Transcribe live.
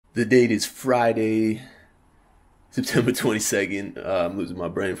The date is Friday, September 22nd. I'm losing my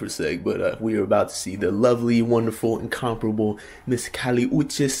brain for a sec, but we are about to see the lovely, wonderful, incomparable Miss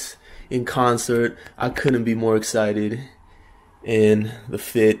UCHIS in concert. I couldn't be more excited, and the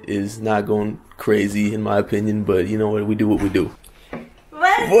fit is not going crazy in my opinion, but you know what? We do what we do.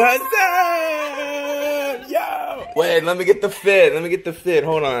 What's up? Yo! Wait, let me get the fit.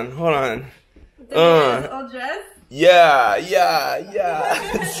 Hold on. All dressed? Yeah.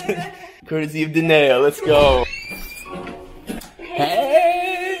 Courtesy of Danae. Let's go.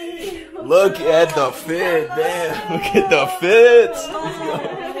 Hey! Look at the fit, damn. Look at the fits. Let's go.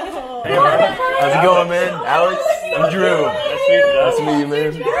 Hey, man. How's it going, man? Alex? I'm Drew. Nice to meet you,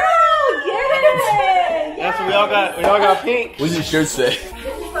 man. Girl, That's what we all got pink. What does your shirt say?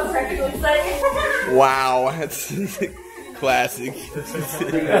 Wow, that's classic. I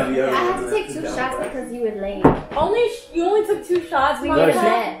had to take 2 shots because you were late. You only took 2 shots. We went to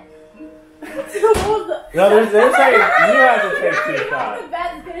bed. No, they're saying you have to take 2 shots. The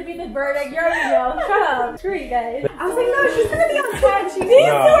bet is gonna be the verdict. You already know. Shut up. Screw you guys. I was like, no, she's gonna be on time. These two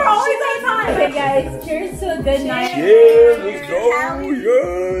are always on time. Okay, guys. Cheers to a good night. Cheers, let's go.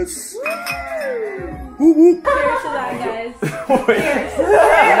 Yes. Woo woo. Cheers to that, guys. Cheers.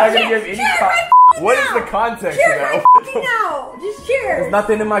 You're not gonna give any context. What is the context of that? No, just cheers. There's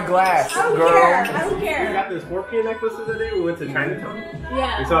nothing in my glass, I don't girl. care. I don't care. We got this scorpion necklace the other day. We went to Chinatown.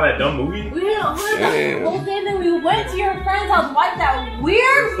 Yeah. We saw that dumb movie. We didn't hold the whole day, then we went to your friend's house, watched that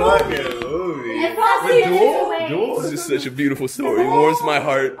weird movie. And possibly Jewel? This is such a beautiful story. It warms my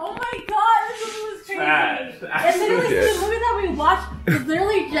heart. Oh my god, this movie was crazy. And literally, the movie that we watched was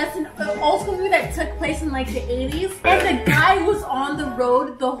literally just an old school movie that took place in like the 80s. And the guy was on the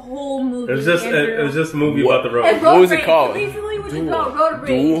road the whole movie. It was just a movie about the road. What was it called? Basically, we just go road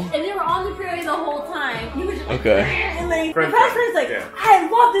rage. And they were on the freeway the whole time. He was just Okay. And like, Friend, the best friend's like, yeah. I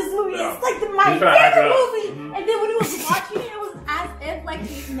love this movie. Yeah. It's like my He's trying to hype it favorite up. movie. And then when he was watching it, it was as if like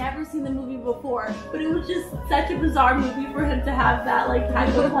he's never seen the movie before. But it was just such a bizarre movie for him to have that like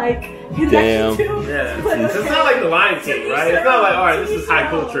type of like connection to. Yeah. It's not like the Lion King, right? It's not like, alright, this is high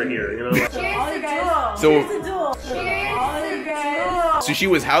culture here, you know? Cheers to Duel. So- Cheers to Duel. Cheers to Duel. So she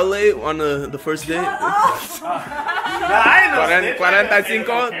was how late on the first date? I didn't know. 45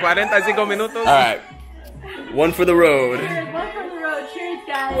 minutos. All right, one for the road. Cheers, one from the road. Cheers,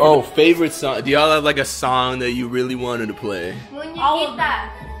 guys. Oh, favorite song? Do y'all have like a song that you really wanted to play? When you All get of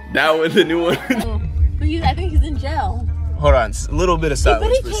that. That one, the new one. But I think he's in jail. Hold on, a little bit of silence.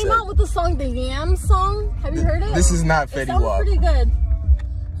 But he for a came sec. out with the song, the Yam song. Have you heard it? This is not It Fetty sounds Wap. pretty good.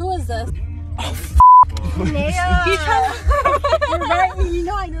 Who is this? You're right. You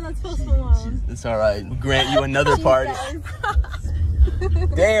know I know that's Post Malone. It's all right. We'll grant you another party.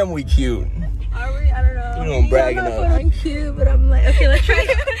 Damn, we cute. Are we? I don't know. We don't brag I don't know enough. if I'm cute, but I'm like, okay, let's try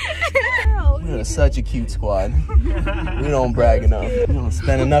it. We're such a cute squad. We don't brag enough. We don't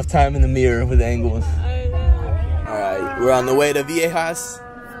spend enough time in the mirror with angles. I know. All right, we're on the way to Viejas.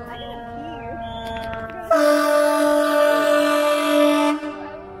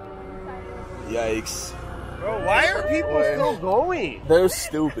 Yikes. Bro, why are people still going? They're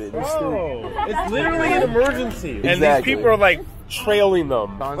stupid. Bro, it's literally an emergency. And these Exactly. people are like trailing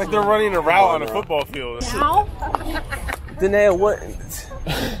them. Like they're running a route on a football field. Now? Danae, what?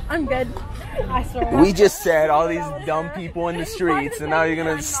 I'm good. I swear. We just said all these dumb people in the streets, and now you're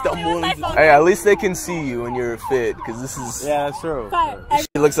gonna stumble into. Hey, at least they can see you when you're fit, because this is. Yeah, that's true.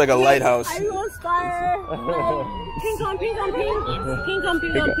 It looks like a lighthouse. Everyone's fire. Pink on pink on pink. Pink on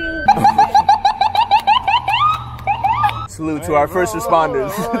pink on pink. Salute to our first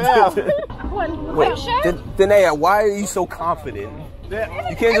responders. Wait, Danae, why are you so confident?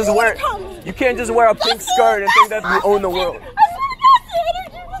 You can't just wear. You can't just wear a pink skirt and think that you own the world.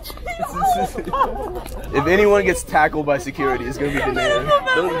 If anyone gets tackled by security, it's gonna be Danae.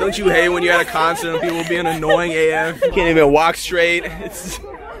 Don't you hate when you're at a concert and people being annoying AF? You can't even walk straight.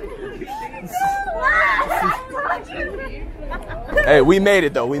 Hey, we made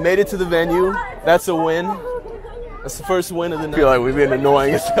it though. We made it to the venue. That's a win. That's the first win of the night. I feel like we've been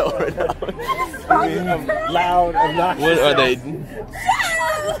annoying as hell right now. Loud, obnoxious. What are they? 10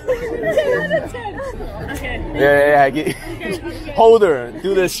 out of 10. Okay. Yeah. Hold her.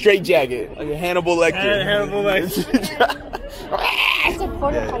 Do the straight jacket. Like a Hannibal Lecter. Hannibal Lecter. It's a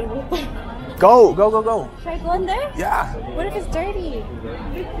porta potty. Go. Should I go in there? Yeah. What if it's dirty?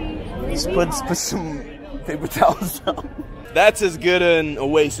 Just put some paper towels down. That's as good an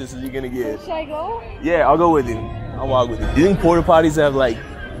oasis as you're gonna get. Should I go? Yeah, I'll go with you. I'll walk with you. Do you think porta potties have like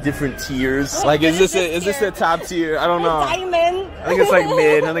different tiers? Like, is this a top tier? I don't know. Diamond. I think it's like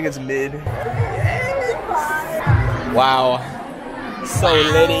mid. I think it's mid. Wow. So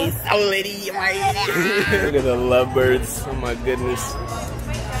litty, so litty. Look at the lovebirds. Oh my goodness.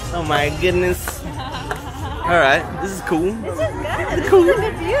 Oh my goodness. Alright, this is cool. This is good. This Cool. is a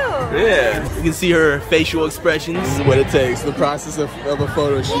good view. Yeah. You can see her facial expressions. This is what it takes. The process of a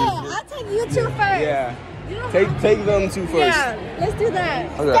photo shoot. Yeah, I'll take you two first. Yeah. Take them two first. Yeah, let's do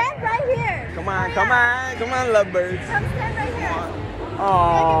that. Okay. Stand right here. Come on, come on, come on, lovebirds. Come stand right here.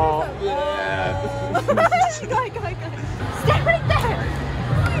 Oh, yeah. Go ahead, go ahead. Stand right there.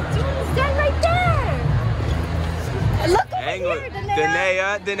 What are you doing? Stand right there. Look over Angle. here,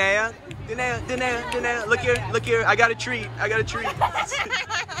 Danea. Danea. Look here. I got a treat.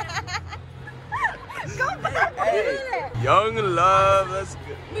 Go back. Hey, young love. That's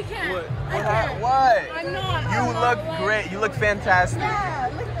good. We can't. What? What? I'm not. You look great. You look fantastic. Yeah,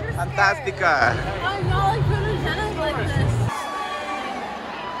 look, you're Fantastica. I'm not like photogenic like this.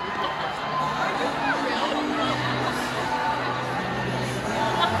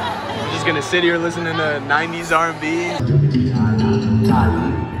 I'm just gonna sit here listening to 90s R&B.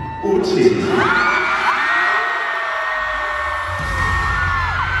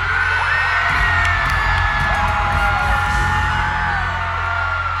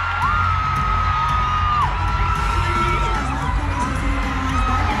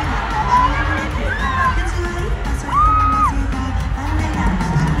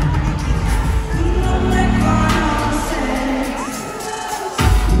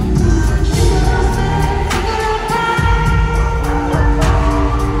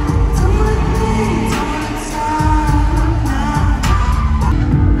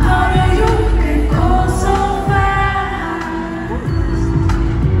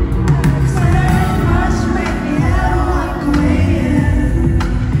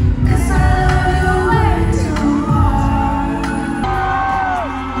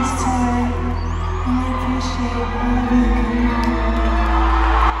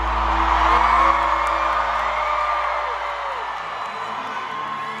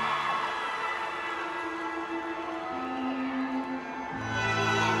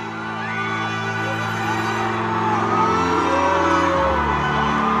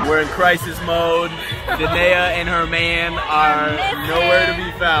 We're in crisis mode. Danea and her man are nowhere to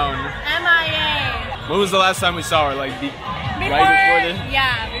be found. MIA. When was the last time we saw her? Like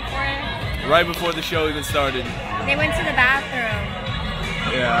right before the show even started. They went to the bathroom.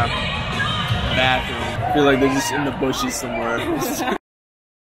 Yeah. Bathroom. I feel like they're just in the bushes somewhere.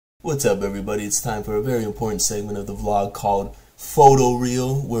 What's up, everybody? It's time for a very important segment of the vlog called Photo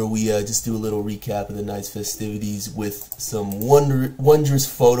Reel, where we just do a little recap of the night's festivities with some wondrous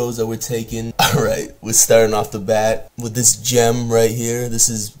photos that were taken. Alright, we're starting off the bat with this gem right here. This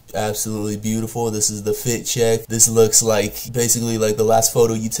is absolutely beautiful. This is the fit check. This looks like basically like the last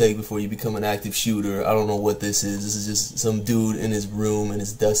photo you take before you become an active shooter. I don't know what this is. This is just some dude in his room, in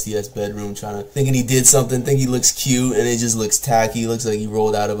his dusty ass bedroom, thinking he did something, think he looks cute, and it just looks tacky. Looks like he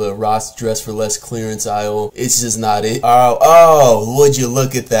rolled out of a Ross Dress for Less clearance aisle. It's just not it. Oh, would you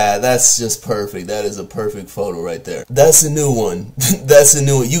look at that? That's just perfect. That is a perfect photo right there. That's a new one. That's a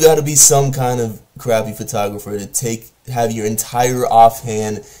new one. You gotta be some kind of crappy photographer to have your entire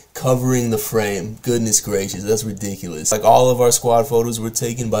offhand covering the frame. Goodness gracious, that's ridiculous. Like, all of our squad photos were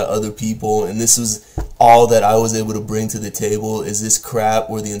taken by other people, and this was all that I was able to bring to the table, is this crap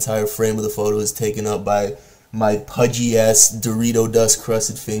where the entire frame of the photo is taken up by my pudgy ass Dorito dust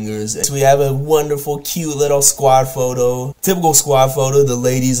crusted fingers. So we have a wonderful, cute little squad photo. Typical squad photo. The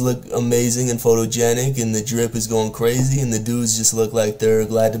ladies look amazing and photogenic, and the drip is going crazy, and the dudes just look like they're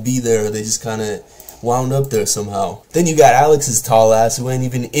glad to be there. They just kind of wound up there somehow. Then you got Alex's tall ass, who ain't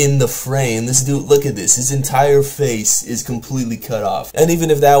even in the frame. This dude, look at this. His entire face is completely cut off. And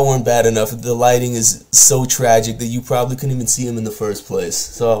even if that weren't bad enough, the lighting is so tragic that you probably couldn't even see him in the first place.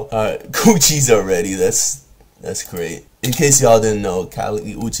 So, alright, Coochie's already. That's great. In case y'all didn't know,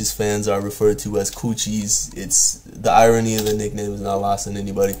 Cali UCHIS fans are referred to as Coochies. It's the irony of the nickname is not lost on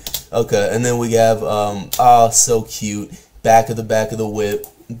anybody. Okay, and then we have oh, so cute. Back of the whip.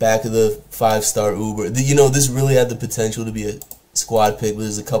 Back of the 5-star Uber. You know, this really had the potential to be a squad pick, but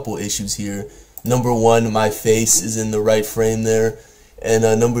there's a couple issues here. Number one, my face is in the right frame there, and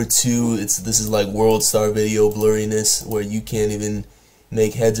number two, this is like World Star video blurriness, where you can't even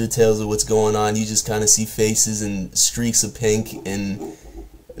make heads or tails of what's going on. You just kind of see faces and streaks of pink and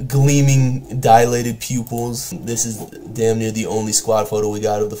gleaming dilated pupils. This is damn near the only squad photo we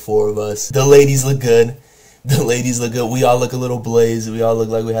got of the four of us. The ladies look good. The ladies look good. We all look a little blazed. We all look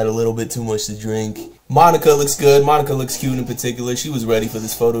like we had a little bit too much to drink. Monica looks good. Monica looks cute in particular. She was ready for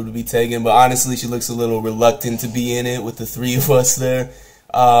this photo to be taken, but honestly, she looks a little reluctant to be in it with the three of us there.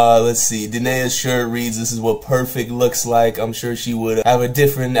 Let's see. Danae's shirt reads, "This is what perfect looks like." I'm sure she would have a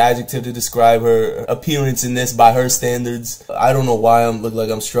different adjective to describe her appearance in this by her standards. I don't know why I look like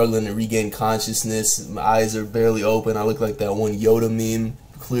I'm struggling to regain consciousness. My eyes are barely open. I look like that one Yoda meme.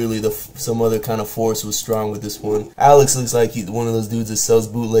 Clearly, some other kind of force was strong with this one. Alex looks like he's one of those dudes that sells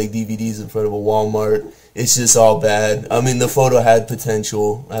bootleg DVDs in front of a Walmart. It's just all bad. I mean, the photo had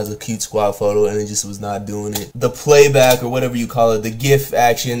potential as a cute squad photo, and it just was not doing it. The playback, or whatever you call it, the GIF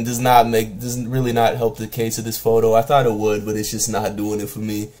action doesn't really not help the case of this photo. I thought it would, but it's just not doing it for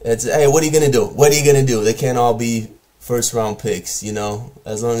me. It's, hey, what are you gonna do? What are you gonna do? They can't all be first round picks, you know.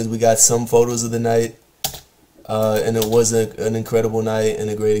 As long as we got some photos of the night, and it was an incredible night and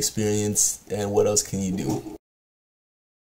a great experience. And what else can you do?